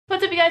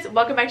What's up, you guys?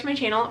 Welcome back to my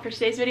channel. For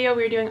today's video,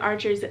 we're doing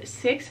Archer's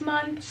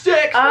 6-month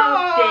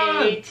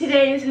update.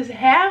 Today is his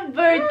half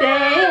birthday,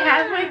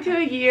 halfway to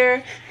a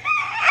year.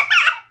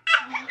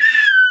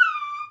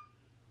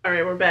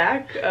 Alright, we're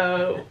back.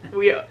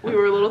 We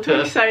were a little too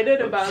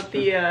excited about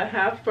the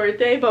half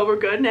birthday, but we're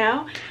good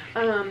now.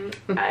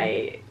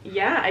 I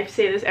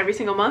say this every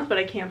single month, but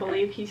I can't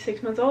believe he's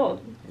 6 months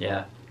old.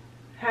 Yeah.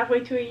 Halfway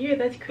to a year,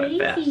 that's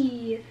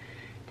crazy.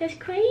 That's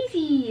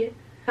crazy.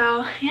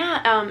 So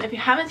yeah, if you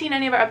haven't seen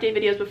any of our update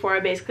videos before, I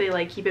basically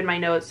like keep in my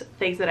notes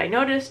things that I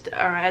noticed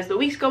as the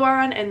weeks go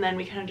on, and then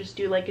we kind of just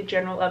do like a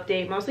general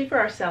update, mostly for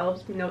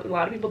ourselves. You know, a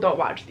lot of people don't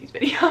watch these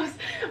videos,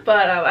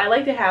 but I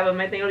like to have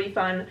them. I think it'll be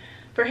fun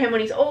for him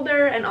when he's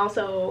older, and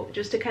also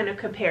just to kind of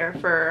compare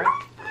for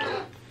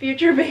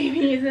future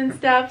babies and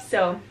stuff.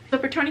 So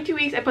for 22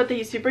 weeks, I put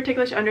these super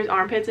ticklish under his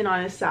armpits and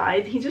on his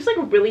sides. He's just like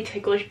a really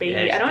ticklish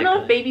baby. Yeah, I don't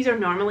know if babies are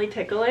normally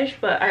ticklish,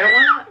 but I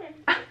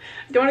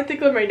don't want to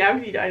tickle him right now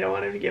because I don't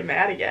want him to get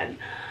mad again.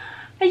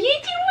 Are you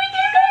doing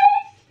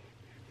ticklish?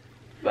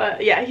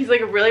 But yeah, he's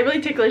like a really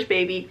ticklish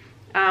baby.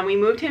 We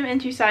moved him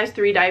into size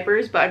 3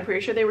 diapers, but I'm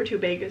pretty sure they were too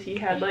big because he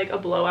had like a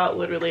blowout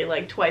literally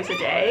like twice a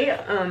day.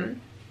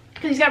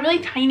 Because he's got really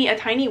a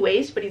tiny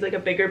waist, but he's like a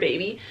bigger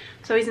baby.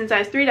 So he's in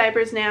size 3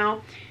 diapers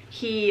now.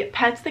 He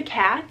pets the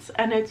cats,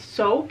 and it's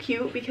so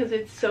cute because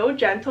it's so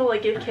gentle.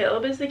 Like if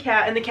Caleb is the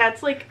cat, and the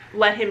cats like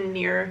let him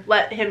near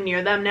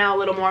them now a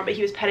little more, but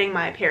he was petting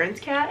my parents'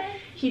 cat.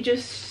 He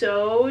just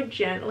so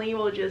gently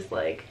will just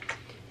like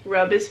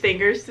rub his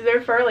fingers through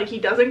their fur. Like he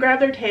doesn't grab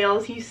their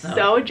tails. He's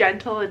so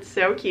gentle. It's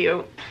so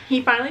cute.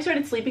 He finally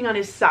started sleeping on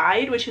his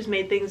side, which has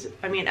made things,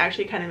 I mean,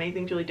 actually kind of made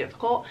things really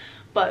difficult.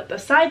 But the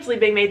side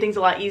sleeping made things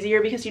a lot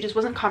easier because he just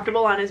wasn't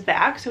comfortable on his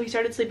back. So he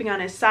started sleeping on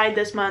his side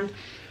this month,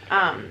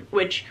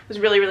 which was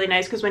really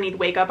nice because when he'd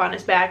wake up on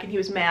his back and he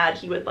was mad,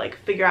 he would like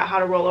figure out how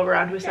to roll over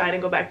onto his side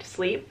and go back to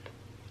sleep.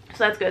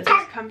 So that's good. So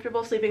he's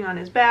comfortable sleeping on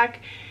his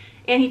back.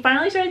 And he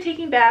finally started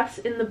taking baths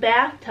in the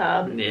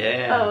bathtub.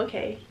 Yeah. Oh,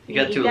 okay. He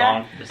got too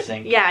long for the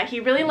sink. Yeah,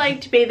 he really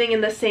liked bathing in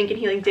the sink, and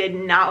he like did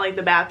not like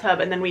the bathtub,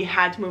 and then we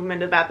had to move him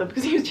into the bathtub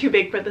because he was too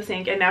big for the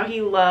sink, and now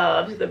he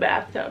loves the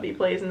bathtub. He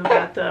plays in the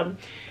bathtub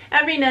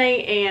every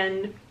night,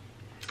 and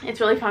it's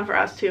really fun for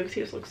us too because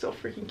he just looks so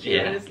freaking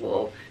cute in his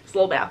little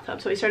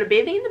bathtub. So he started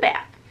bathing in the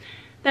bath.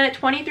 Then at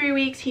 23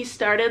 weeks, he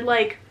started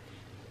like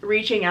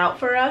reaching out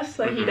for us.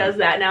 Like he does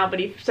that now, but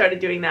he started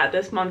doing that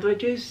this month,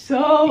 which is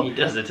so he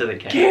does it to the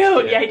cat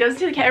cute. Yeah, he does it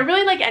to the cat. I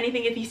really like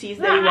anything if he sees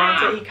that he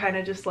wants it, he kind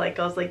of just like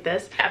goes like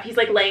this. If he's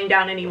like laying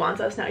down and he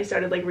wants us now, he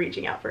started like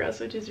reaching out for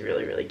us, which is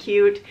really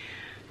cute.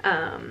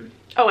 Oh,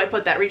 I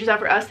put that, reaches out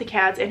for us, the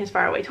cats, and his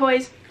faraway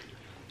toys.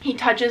 He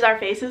touches our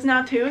faces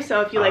now too,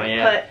 so if you like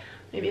put,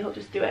 maybe he'll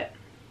just do it.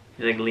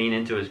 You like lean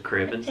into his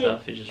crib and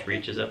stuff. He just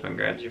reaches up and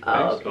grabs your face.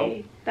 Oh,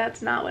 okay.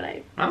 That's not what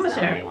I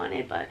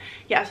wanted, but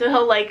yeah, so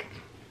he'll like,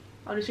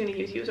 I'm just gonna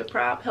use you as a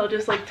prop. He'll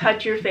just like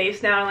touch your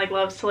face now and like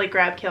loves to like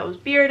grab Caleb's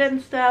beard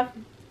and stuff.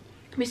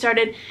 We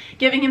started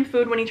giving him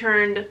food when he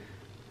turned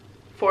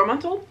 4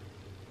 months old.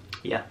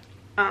 Yeah.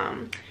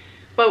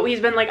 But he's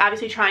been like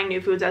obviously trying new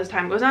foods as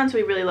time goes on, so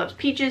he really loves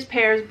peaches,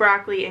 pears,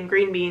 broccoli, and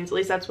green beans. At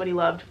least that's what he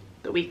loved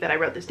the week that I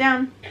wrote this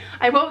down.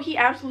 I wrote he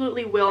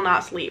absolutely will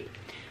not sleep.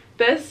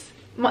 This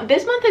month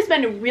has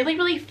been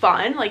really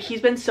fun. Like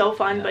he's been so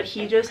fun, but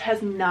he just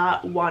has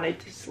not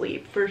wanted to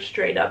sleep for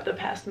straight up the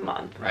past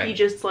month. He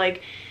just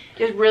like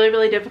is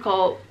really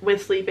difficult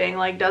with sleeping,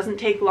 like doesn't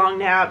take long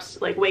naps,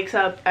 like wakes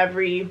up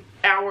every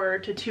hour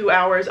to 2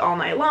 hours all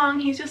night long.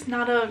 He's just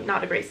not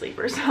a great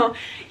sleeper. So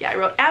yeah, I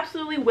wrote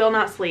absolutely will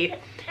not sleep.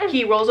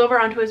 He rolls over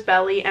onto his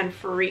belly and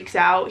freaks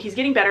out. He's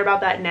getting better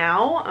about that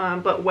now,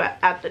 but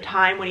at the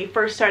time when he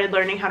first started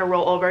learning how to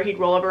roll over, he'd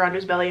roll over onto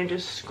his belly and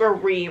just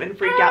scream and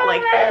freak out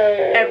like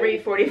every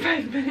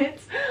 45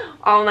 minutes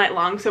all night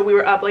long. So we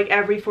were up like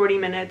every 40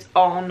 minutes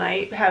all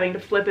night having to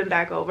flip him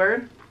back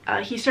over.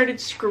 He started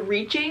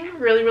screeching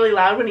really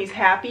loud when he's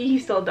happy. He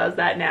still does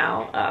that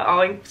now.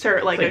 I'll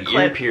insert like a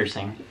clip. Ear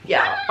piercing.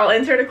 Yeah, I'll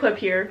insert a clip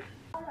here.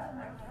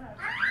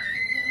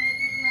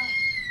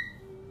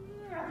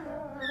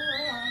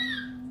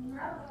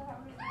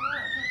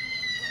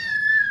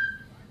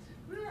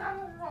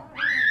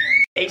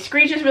 He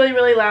screeches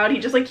really loud. He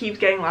just like keeps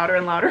getting louder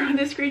and louder with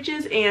his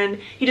screeches, and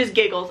he just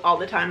giggles all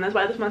the time. That's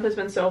why this month has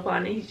been so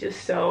fun. He's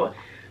just so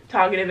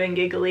talkative and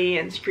giggly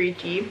and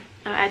screechy.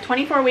 At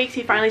 24 weeks,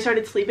 he finally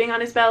started sleeping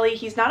on his belly.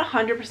 He's not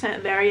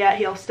 100% there yet.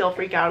 He'll still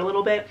freak out a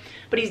little bit,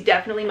 but he's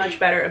definitely much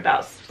better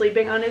about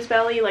sleeping on his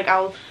belly. Like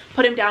I'll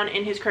put him down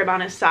in his crib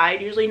on his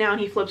side usually now, and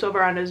he flips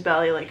over onto his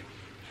belly like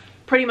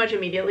pretty much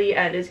immediately,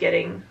 and is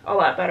getting a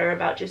lot better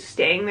about just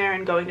staying there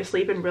and going to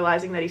sleep and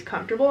realizing that he's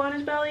comfortable on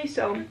his belly.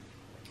 So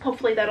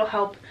hopefully that'll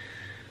help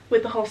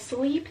with the whole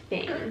sleep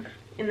thing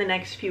in the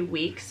next few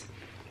weeks.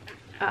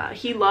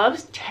 He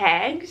loves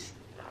tags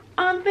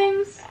on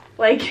things.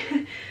 Like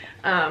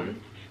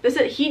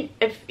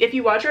if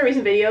you watch our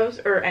recent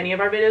videos or any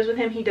of our videos with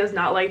him, he does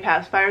not like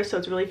pacifiers, so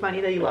it's really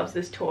funny that he loves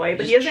this toy,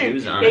 but he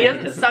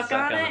doesn't suck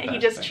on it. He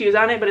just chews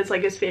on it, but it's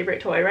like his favorite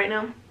toy right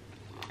now.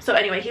 So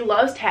anyway, he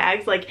loves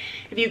tags. Like,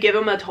 if you give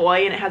him a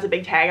toy and it has a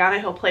big tag on it,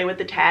 he'll play with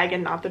the tag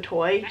and not the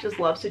toy. He just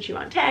loves to chew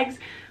on tags,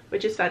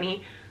 which is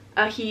funny.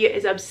 He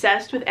is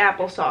obsessed with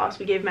applesauce.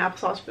 We gave him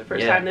applesauce for the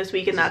first time this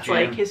week, and that's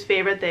like his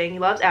favorite thing. He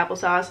loves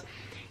applesauce.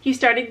 He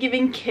started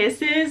giving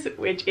kisses,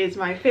 which is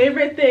my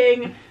favorite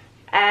thing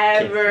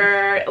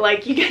ever. Kisses.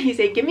 Like, you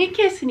say, give me a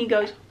kiss, and he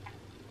goes,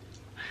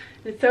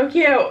 it's so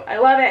cute. I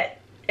love it.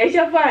 It's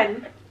so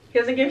fun. He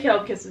doesn't give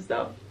Caleb kisses,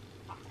 though.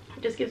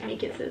 He just gives me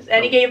kisses.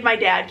 And he gave my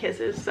dad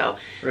kisses, so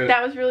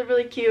that was really,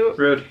 really cute.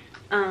 Rude.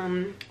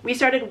 We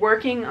started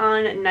working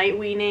on night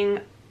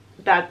weaning.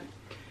 That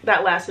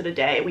lasted a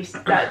day.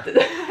 That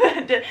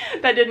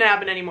didn't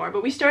happen anymore.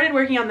 But we started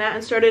working on that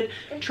and started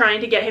trying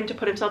to get him to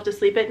put himself to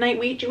sleep at night,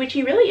 which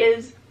he really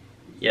is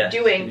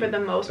doing for the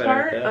most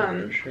part.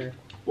 For sure.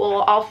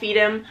 Well, I'll feed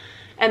him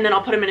and then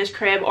I'll put him in his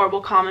crib, or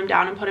we'll calm him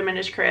down and put him in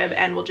his crib,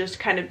 and we'll just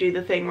kind of do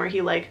the thing where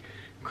he like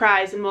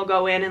cries and we'll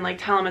go in and like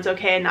tell him it's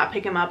okay and not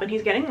pick him up, and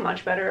he's getting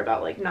much better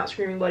about like not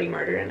screaming bloody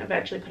murder and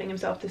eventually putting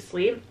himself to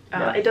sleep.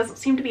 It doesn't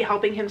seem to be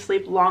helping him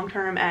sleep long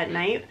term at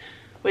night,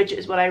 which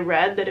is what I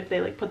read, that if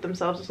they like put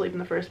themselves to sleep in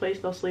the first place,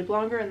 they'll sleep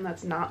longer, and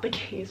that's not the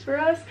case for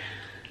us.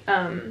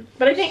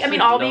 But I think, I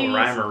mean, all babies... No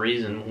rhyme or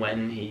reason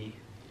when he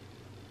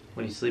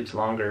sleeps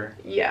longer.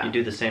 Yeah. You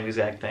do the same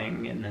exact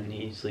thing, and then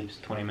he sleeps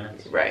 20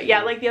 minutes. Right,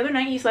 yeah, like the other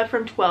night he slept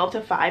from 12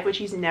 to 5, which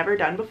he's never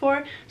done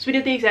before. So we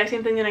did the exact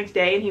same thing the next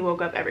day, and he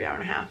woke up every hour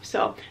and a half.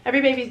 So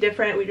every baby's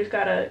different. We just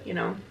gotta, you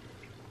know,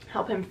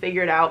 help him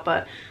figure it out.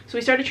 But so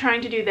we started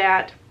trying to do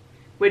that,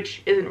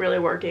 which isn't really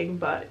working,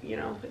 but, you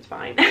know, it's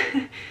fine.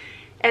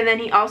 And then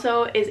he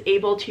also is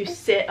able to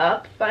sit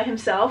up by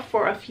himself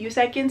for a few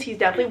seconds. He's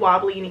definitely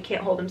wobbly and he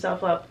can't hold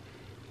himself up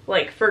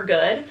like for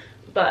good,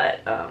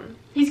 but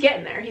he's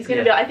getting there. He's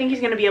gonna be, I think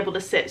he's gonna be able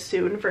to sit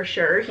soon for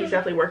sure. He's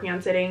definitely working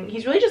on sitting.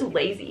 He's really just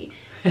lazy.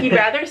 He'd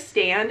rather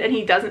stand, and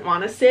he doesn't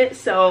want to sit.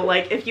 So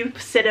like if you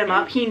sit him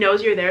up, he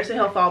knows you're there, so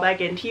he'll fall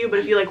back into you. But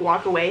if you like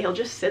walk away, he'll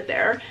just sit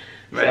there.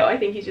 Right. So I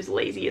think he's just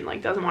lazy and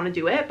like doesn't want to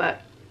do it,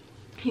 but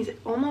he's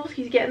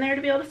getting there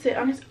to be able to sit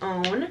on his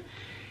own.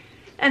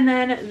 And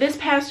then this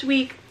past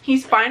week,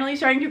 he's finally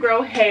starting to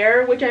grow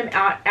hair, which I'm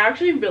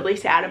actually really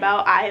sad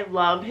about. I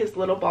love his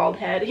little bald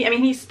head. I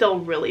mean, he's still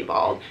really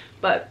bald,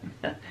 but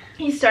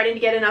he's starting to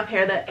get enough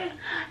hair that...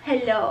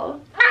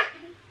 Hello.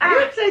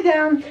 Upside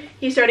down.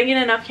 He's starting to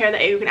get enough hair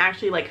that you can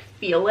actually, like,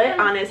 feel it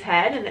on his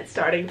head, and it's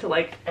starting to,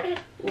 like,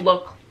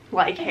 look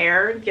like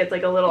hair. It gets,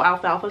 like, a little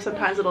alfalfa.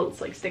 Sometimes it'll,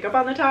 like, stick up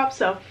on the top,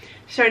 so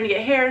he's starting to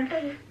get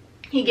hair.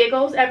 He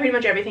giggles at pretty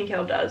much everything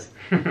Caleb does.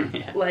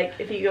 Yeah. Like,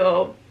 if you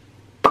go...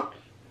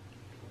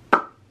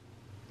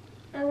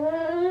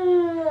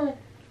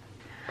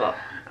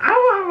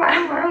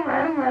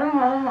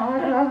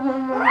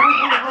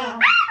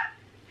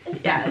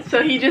 Yeah,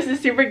 so he just is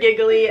super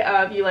giggly.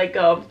 If you like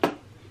go,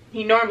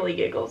 he normally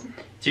giggles.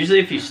 It's usually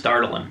if you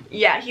startle him.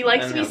 Yeah, he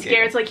likes to be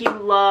scared. It's like he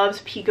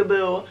loves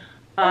peekaboo.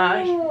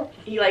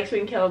 He likes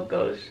when Caleb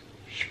goes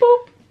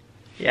spoop.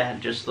 Yeah,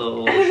 just a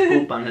little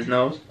spoop on his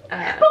nose.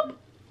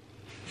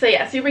 So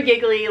yeah, super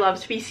giggly,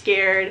 loves to be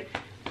scared.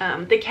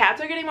 The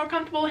cats are getting more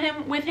comfortable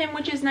with him,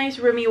 which is nice.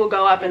 Rumi will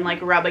go up and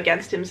like rub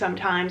against him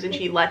sometimes, and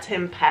she lets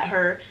him pet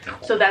her,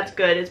 so that's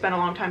good. It's been a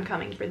long time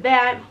coming for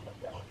that.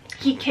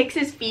 He kicks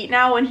his feet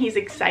now when he's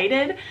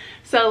excited,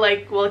 so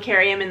like we'll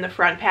carry him in the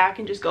front pack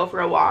and just go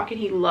for a walk, and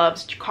he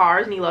loves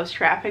cars and he loves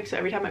traffic, so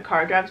every time a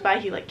car drives by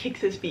he like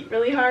kicks his feet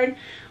really hard,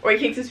 or he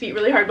kicks his feet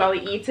really hard while he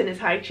eats in his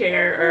high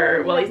chair,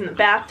 or while he's in the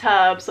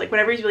bathtub. So like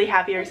whenever he's really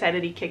happy or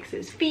excited, he kicks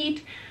his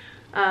feet.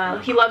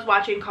 He loves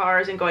watching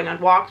cars and going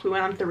on walks. We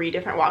went on 3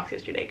 different walks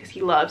yesterday because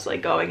he loves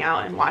like going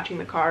out and watching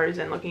the cars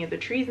and looking at the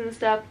trees and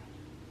stuff.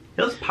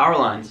 He loves power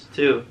lines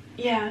too.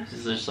 Yeah.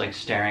 He's just like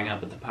staring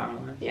up at the power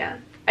lines. Yeah.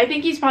 I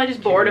think he's probably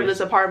just bored of this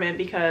apartment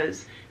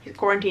because he's a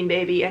quarantine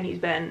baby and he's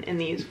been in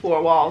these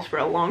 4 walls for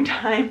a long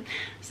time.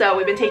 So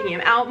we've been taking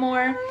him out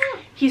more.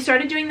 He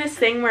started doing this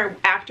thing where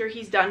after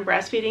he's done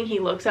breastfeeding, he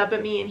looks up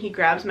at me and he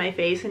grabs my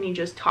face and he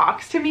just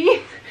talks to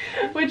me,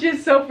 which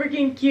is so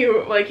freaking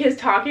cute. Like his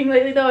talking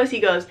lately though is he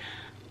goes,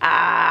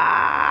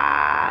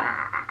 ah,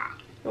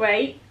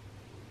 right?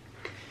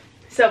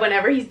 So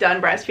whenever he's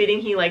done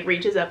breastfeeding, he like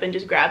reaches up and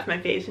just grabs my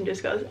face and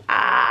just goes,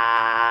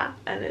 ah,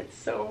 and it's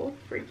so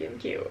freaking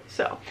cute.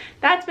 So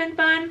that's been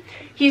fun.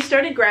 He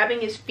started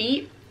grabbing his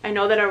feet. I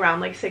know that around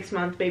like 6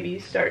 months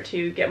babies start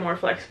to get more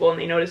flexible and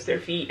they notice their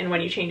feet, and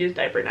when you change his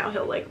diaper now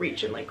he'll like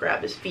reach and like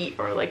grab his feet,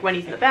 or like when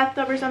he's in the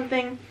bathtub or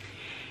something.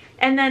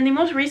 And then the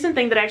most recent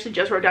thing that I actually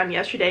just wrote down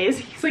yesterday is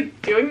he's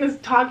like doing this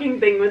talking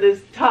thing with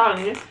his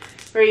tongue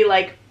where he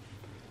like,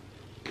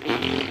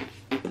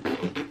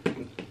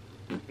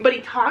 but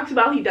he talks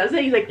about he does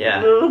it. He's like,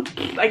 yeah.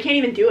 I can't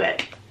even do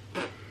it.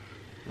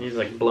 He's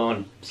like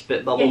blowing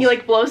spit bubbles. Yeah, he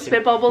like blows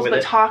spit bubbles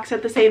but talks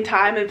at the same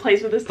time and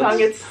plays with his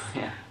tongue. It's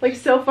like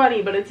so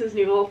funny, but it's his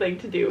new little thing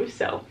to do.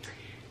 So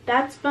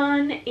that's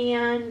fun.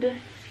 And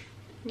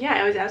yeah, I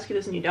always ask you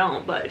this and you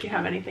don't, but if you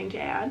have anything to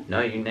add. No,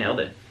 you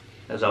nailed it,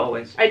 as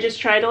always. I just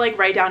try to like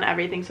write down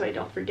everything so I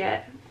don't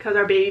forget, because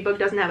our baby book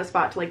doesn't have a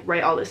spot to like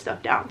write all this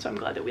stuff down. So I'm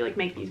glad that we like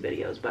make these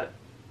videos. But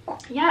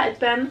yeah, it's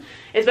been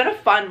a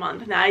fun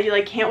month. Now I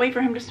like can't wait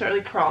for him to start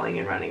like crawling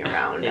and running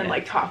around and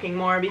like talking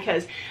more,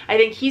 because I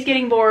think he's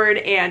getting bored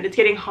and it's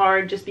getting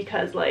hard just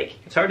because like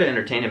it's hard to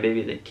entertain a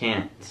baby that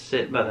can't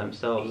sit by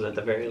themselves at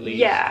the very least.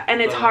 Yeah,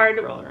 and it's hard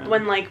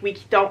when like we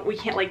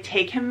can't like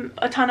take him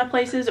a ton of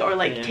places or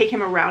like take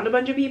him around a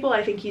bunch of people.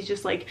 I think he's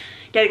just like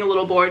getting a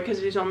little bored because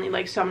there's only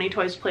like so many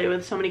toys to play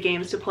with, so many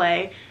games to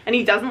play, and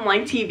he doesn't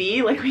like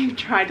TV. Like we've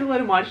tried to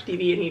let him watch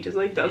TV and he just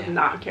like does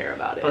not care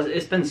about it. Plus,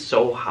 it's been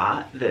so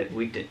hot that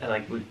we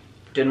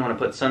didn't want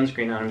to put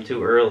sunscreen on him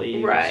too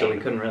early, so we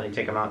couldn't really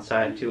take him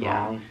outside too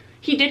long.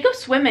 He did go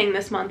swimming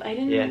this month. I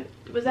didn't.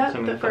 Was that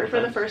for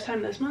the first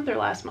time this month or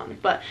last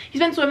month? But he's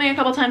been swimming a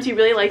couple times. He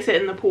really likes it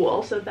in the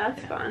pool, so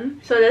that's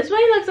fun. So this is what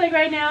he looks like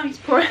right now. He's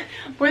poor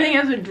thing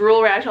has a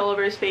drool rash all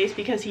over his face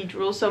because he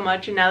drools so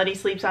much, and now that he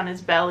sleeps on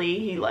his belly,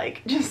 he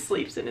like just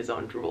sleeps in his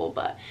own drool.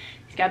 But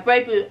he's got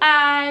bright blue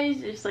eyes,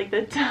 just like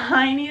the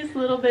tiniest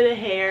little bit of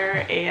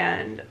hair,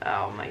 and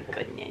oh my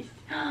goodness,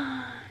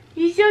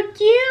 he's so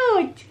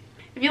cute.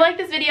 If you like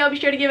this video, be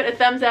sure to give it a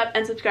thumbs up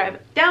and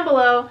subscribe down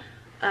below.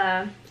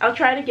 I'll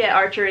try to get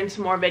Archer in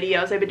some more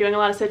videos. I've been doing a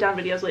lot of sit-down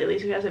videos lately,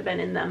 so he hasn't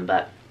been in them,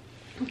 but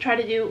I'll try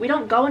to do... We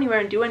don't go anywhere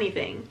and do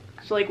anything.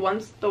 So, like,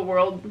 once the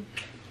world...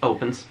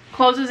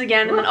 closes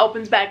again and then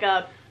opens back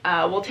up,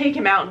 we'll take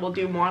him out and we'll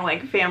do more,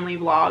 like, family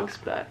vlogs,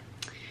 but...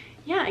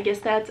 yeah, I guess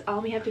that's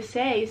all we have to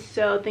say.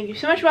 So, thank you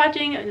so much for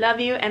watching. I love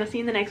you, and I'll see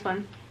you in the next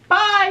one.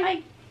 Bye!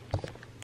 Bye!